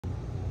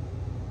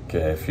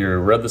Okay, if you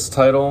read this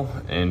title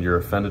and you're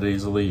offended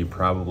easily, you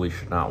probably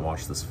should not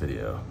watch this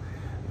video.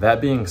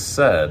 That being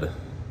said,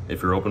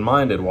 if you're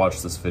open-minded,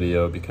 watch this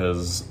video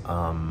because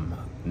I'm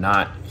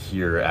not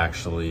here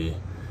actually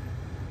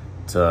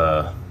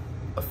to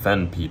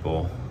offend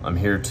people. I'm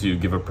here to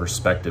give a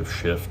perspective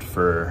shift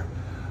for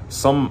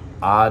some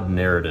odd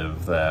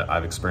narrative that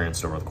I've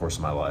experienced over the course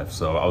of my life.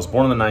 So I was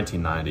born in the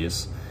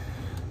 1990s,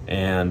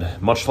 and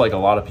much like a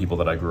lot of people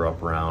that I grew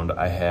up around,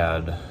 I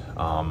had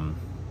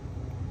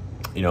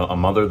a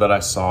mother that I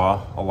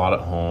saw a lot at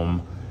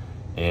home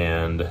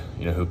and,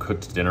 who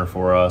cooked dinner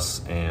for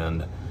us,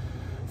 and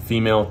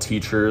female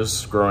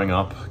teachers growing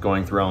up,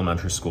 going through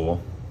elementary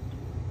school.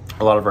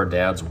 A lot of our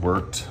dads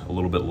worked a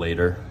little bit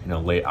later,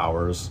 late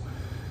hours.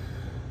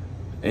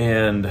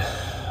 And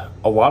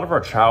a lot of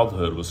our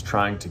childhood was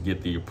trying to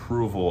get the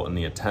approval and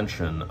the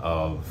attention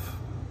of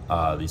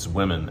these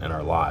women in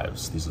our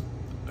lives, these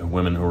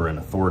women who were in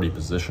authority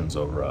positions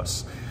over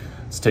us.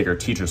 Let's take our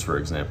teachers, for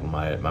example.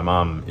 My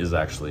mom is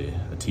actually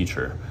a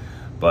teacher,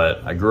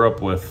 but I grew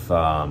up with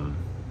a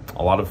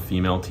lot of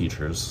female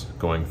teachers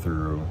going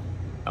through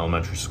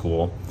elementary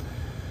school.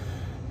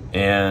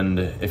 And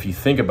if you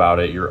think about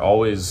it,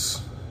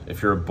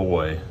 if you're a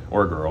boy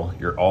or a girl,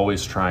 you're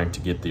always trying to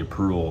get the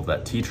approval of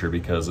that teacher,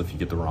 because if you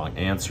get the wrong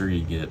answer,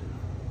 you get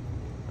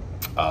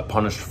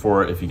punished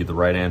for it. If you get the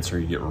right answer,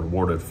 you get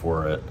rewarded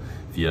for it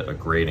via a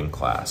grading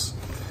class.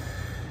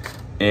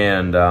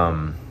 And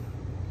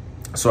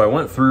so I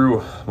went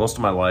through most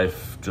of my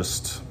life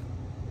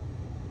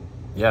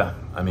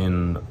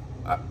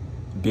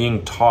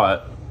being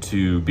taught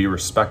to be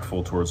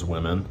respectful towards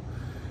women.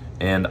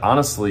 And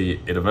honestly,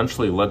 it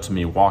eventually led to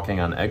me walking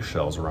on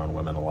eggshells around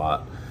women a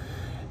lot.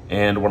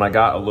 And when I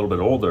got a little bit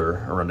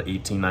older, around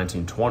 18,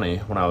 19, 20,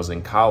 when I was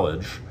in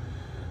college,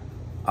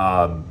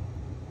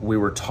 we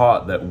were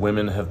taught that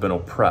women have been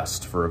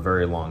oppressed for a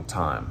very long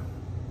time.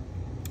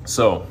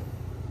 So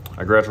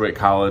I graduate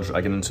college,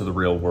 I get into the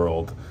real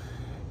world,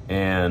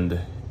 and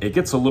it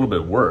gets a little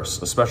bit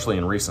worse, especially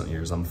in recent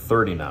years. I'm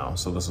 30 now,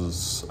 so this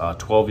is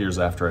 12 years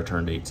after I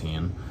turned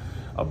 18,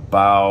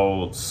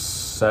 about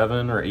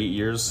 7 or 8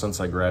 years since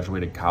I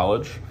graduated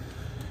college.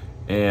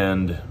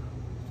 And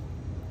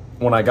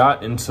when I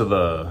got into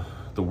the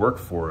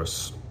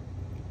workforce,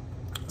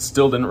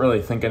 still didn't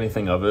really think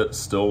anything of it,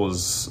 still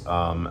was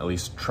at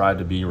least tried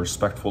to be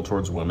respectful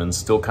towards women,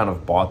 still kind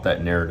of bought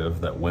that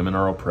narrative that women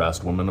are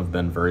oppressed, women have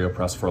been very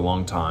oppressed for a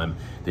long time,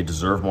 they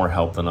deserve more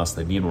help than us,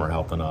 they need more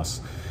help than us.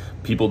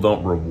 People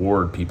don't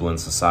reward people in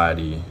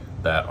society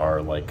that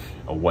are like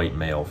a white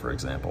male, for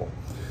example.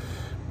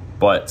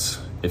 But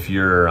if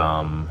you're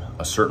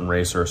a certain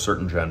race or a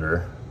certain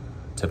gender,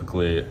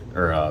 typically,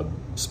 or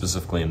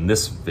specifically in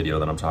this video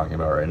that I'm talking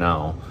about right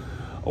now,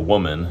 a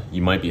woman,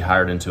 you might be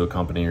hired into a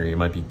company, or you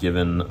might be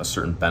given a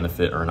certain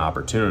benefit or an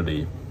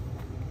opportunity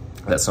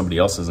that somebody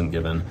else isn't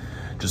given,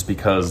 just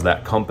because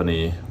that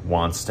company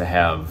wants to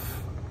have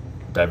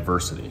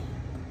diversity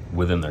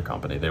within their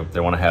company. They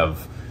want to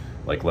have,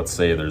 like, let's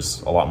say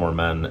there's a lot more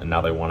men and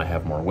now they want to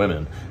have more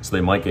women, so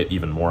they might get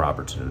even more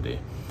opportunity.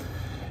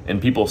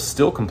 And people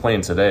still complain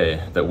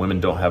today that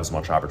women don't have as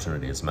much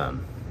opportunity as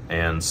men.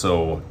 And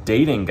so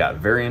dating got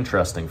very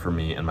interesting for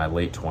me in my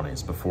late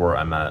 20s, before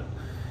I met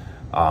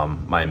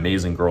my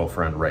amazing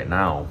girlfriend right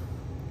now.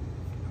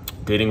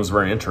 Dating was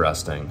very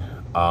interesting.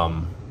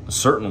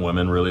 Certain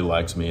women really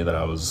liked me, that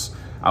I was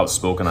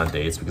outspoken on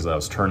dates, because I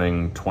was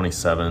turning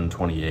 27,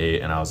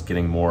 28, and I was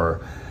getting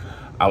more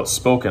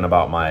outspoken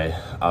about my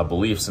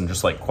beliefs and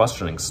just like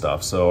questioning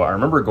stuff. So I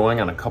remember going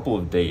on a couple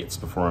of dates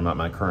before I met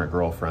my current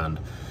girlfriend,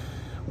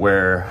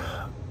 where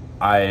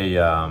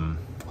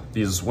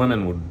these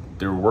women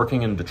they were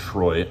working in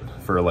Detroit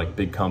for like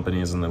big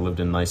companies, and they lived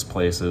in nice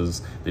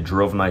places. They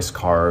drove nice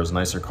cars,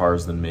 nicer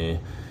cars than me.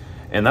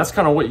 And that's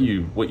kind of what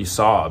you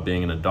saw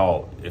being an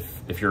adult.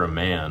 If you're a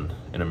man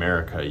in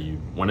America,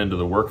 you went into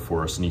the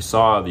workforce and you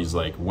saw these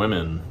like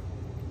women.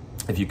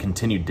 If you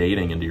continued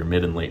dating into your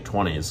mid and late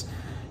 20s,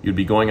 you'd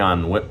be going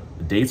on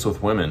dates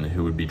with women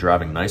who would be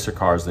driving nicer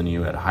cars than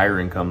you, had higher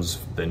incomes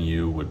than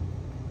you, would,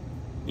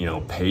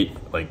 pay,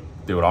 like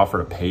they would offer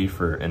to pay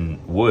for,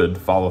 and would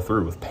follow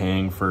through with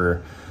paying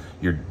for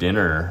your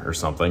dinner or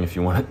something if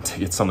you wanted to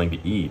get something to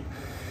eat.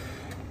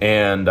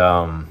 And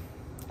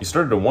you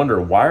started to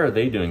wonder, why are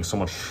they doing so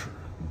much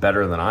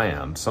better than I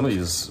am? Some of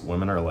these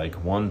women are like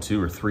 1,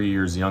 2, or 3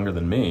 years younger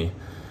than me.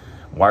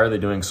 Why are they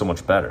doing so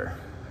much better?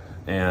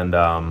 And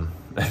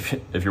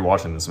if you're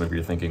watching this, maybe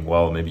you're thinking,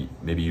 well, maybe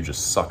you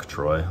just suck,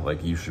 Troy.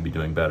 Like, you should be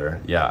doing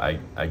better. Yeah,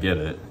 I get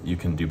it. You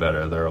can do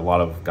better. There are a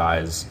lot of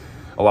guys,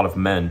 a lot of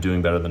men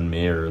doing better than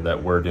me, or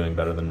that were doing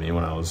better than me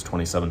when I was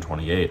 27,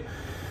 28.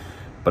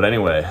 But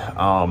anyway,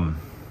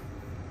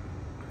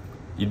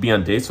 you'd be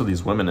on dates with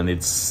these women and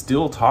they'd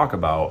still talk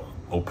about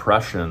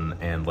oppression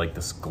and like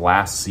this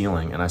glass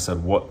ceiling. And I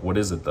said, what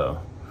is it though?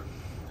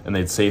 And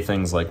they'd say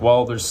things like,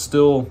 well, there's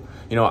still,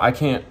 I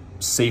can't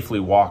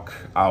safely walk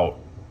out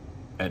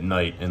at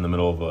night in the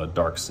middle of a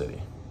dark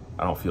city.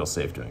 I don't feel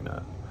safe doing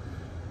that.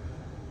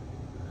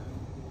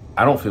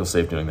 I don't feel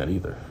safe doing that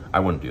either. I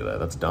wouldn't do that.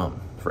 That's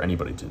dumb. for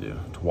anybody to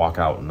walk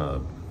out in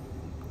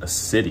a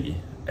city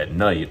at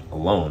night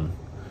alone,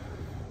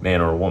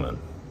 man or woman.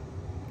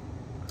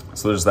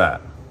 So there's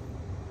that.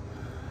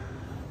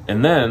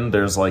 And then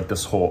there's like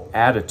this whole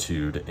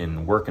attitude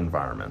in work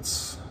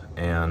environments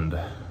and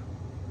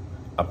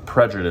a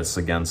prejudice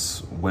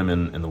against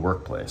women in the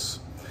workplace.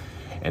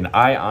 And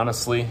I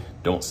honestly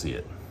don't see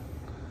it.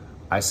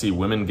 I see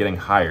women getting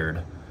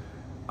hired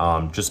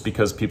just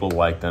because people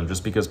like them,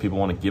 just because people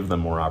want to give them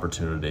more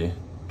opportunity,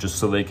 just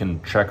so they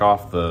can check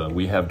off the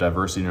 "we have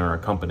diversity in our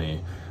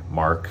company"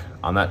 mark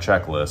on that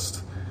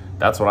checklist.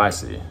 That's what I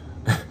see.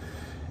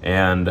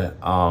 And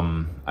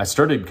I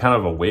started kind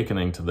of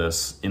awakening to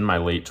this in my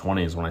late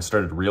 20s when I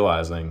started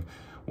realizing,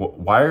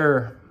 why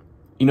are,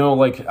 you know,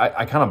 like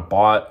I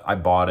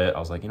bought it. I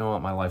was like, you know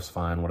what, my life's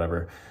fine,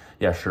 whatever.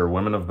 Yeah, sure,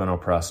 women have been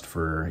oppressed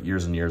for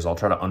years and years. I'll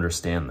try to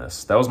understand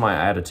this. That was my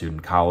attitude in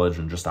college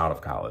and just out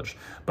of college.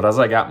 But as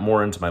I got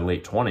more into my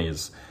late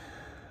 20s,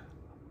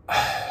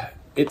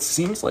 it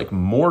seems like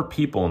more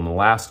people in the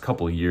last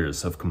couple of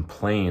years have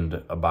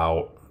complained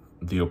about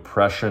the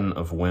oppression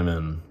of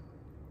women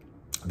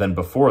than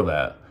before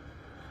that,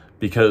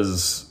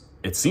 because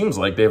it seems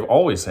like they've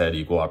always had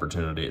equal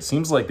opportunity. It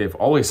seems like they've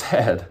always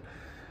had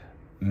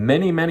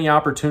many, many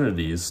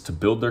opportunities to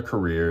build their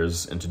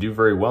careers and to do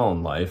very well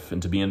in life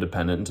and to be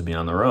independent and to be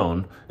on their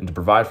own and to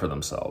provide for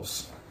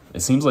themselves.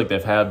 It seems like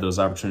they've had those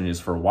opportunities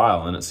for a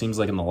while, and it seems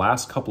like in the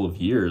last couple of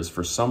years,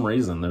 for some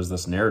reason, there's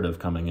this narrative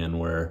coming in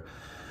where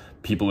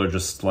people are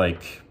just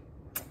like,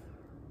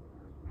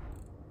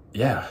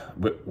 yeah,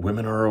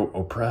 women are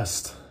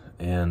oppressed,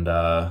 and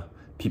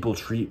people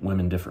treat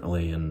women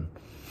differently. And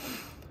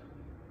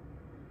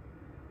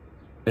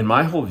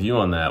my whole view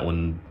on that,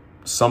 when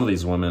some of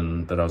these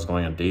women that I was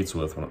going on dates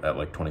with at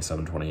like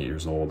 27, 28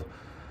 years old,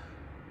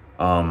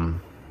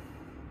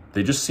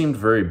 they just seemed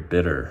very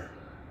bitter.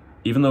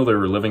 Even though they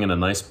were living in a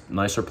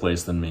nicer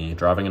place than me,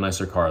 driving a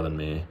nicer car than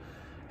me,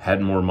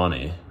 had more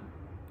money,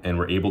 and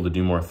were able to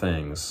do more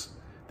things,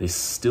 they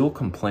still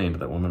complained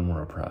that women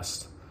were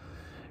oppressed.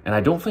 And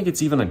I don't think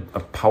it's even a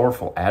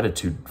powerful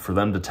attitude for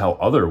them to tell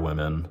other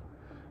women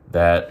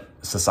that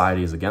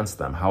society is against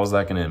them. How is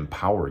that going to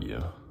empower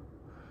you?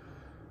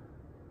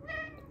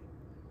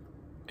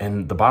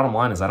 And the bottom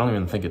line is, I don't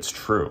even think it's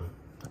true.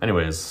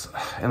 Anyways,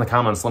 in the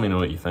comments, let me know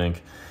what you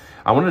think.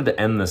 I wanted to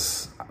end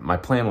this, my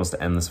plan was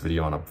to end this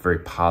video on a very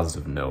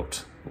positive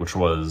note, which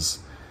was,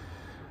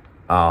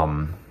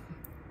 you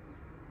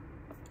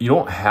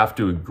don't have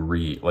to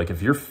agree. Like,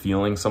 if you're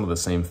feeling some of the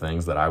same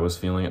things that I was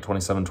feeling at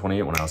 27,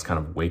 28, when I was kind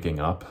of waking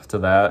up to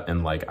that,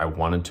 and like I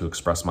wanted to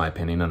express my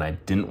opinion and I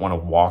didn't want to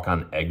walk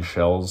on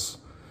eggshells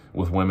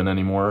with women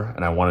anymore,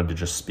 and I wanted to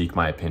just speak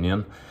my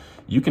opinion,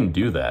 you can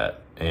do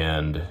that,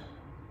 and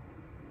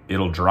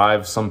it'll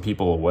drive some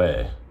people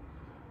away.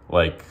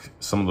 Like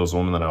some of those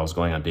women that I was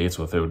going on dates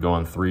with, they would go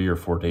on 3 or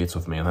 4 dates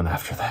with me, and then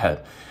after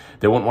that,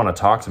 they wouldn't want to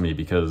talk to me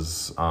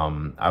because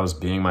I was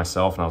being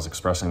myself and I was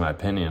expressing my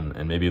opinion,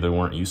 and maybe they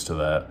weren't used to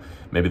that.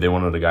 Maybe they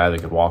wanted a guy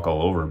that could walk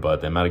all over,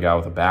 but they met a guy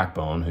with a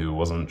backbone who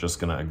wasn't just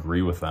going to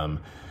agree with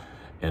them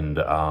and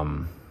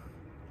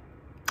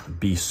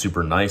be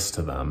super nice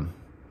to them.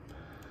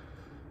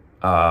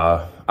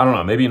 I don't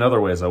know, maybe in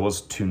other ways I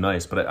was too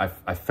nice, but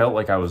I felt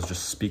like I was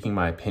just speaking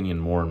my opinion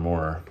more and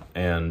more.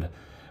 And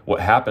what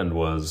happened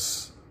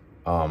was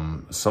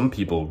some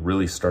people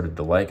really started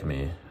to like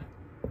me.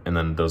 And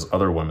then those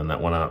other women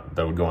that went out,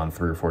 that would go on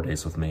 3 or 4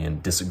 dates with me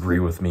and disagree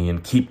with me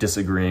and keep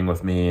disagreeing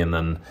with me, and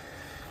then,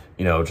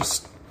 you know,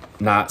 just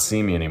not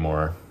see me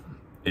anymore,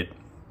 it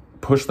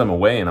pushed them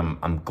away, and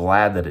I'm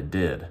glad that it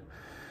did.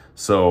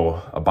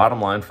 So a bottom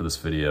line for this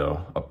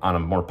video, on a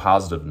more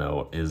positive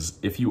note, is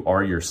if you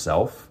are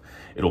yourself,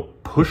 it'll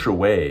push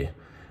away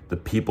the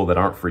people that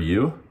aren't for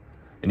you,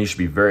 and you should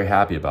be very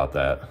happy about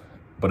that.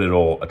 But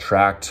it'll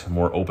attract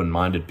more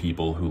open-minded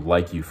people who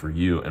like you for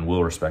you and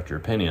will respect your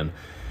opinion.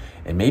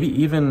 And maybe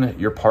even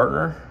your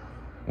partner,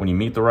 when you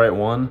meet the right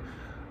one,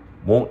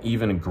 won't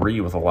even agree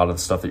with a lot of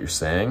the stuff that you're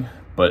saying.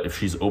 But if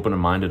she's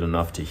open-minded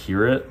enough to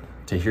hear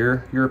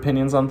your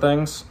opinions on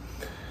things,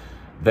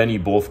 then you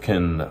both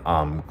can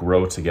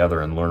grow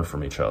together and learn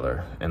from each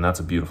other. And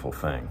that's a beautiful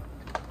thing.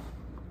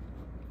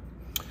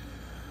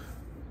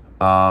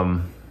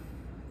 And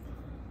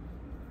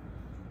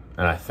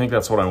I think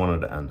that's what I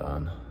wanted to end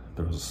on.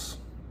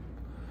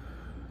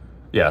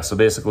 So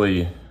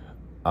basically,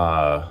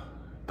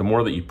 the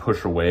more that you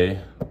push away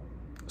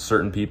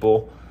certain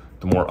people,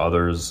 the more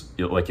others,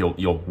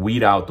 you'll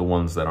weed out the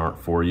ones that aren't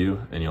for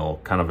you, and you'll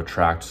kind of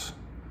attract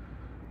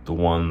the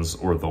ones,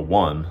 or the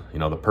one, you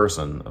know, the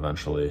person,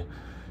 eventually,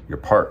 your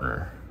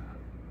partner,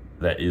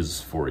 that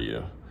is for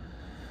you.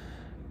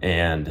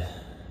 And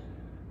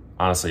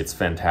honestly, it's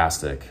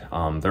fantastic.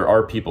 There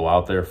are people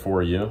out there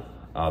for you.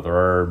 There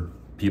are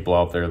people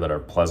out there that are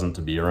pleasant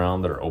to be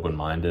around, that are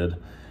open-minded,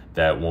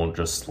 that won't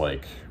just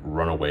like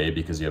run away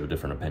because you have a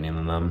different opinion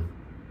than them.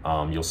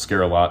 You'll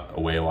scare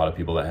away a lot of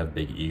people that have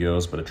big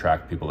egos, but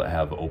attract people that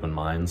have open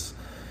minds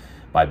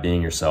by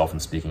being yourself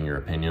and speaking your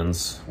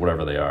opinions,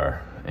 whatever they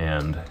are.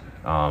 And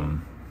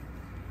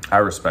I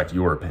respect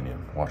your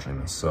opinion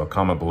watching this. So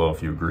comment below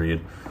if you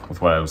agreed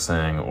with what I was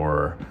saying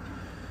or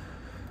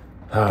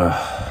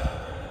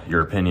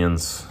your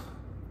opinions.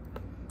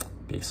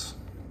 Peace.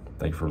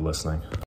 Thank you for listening.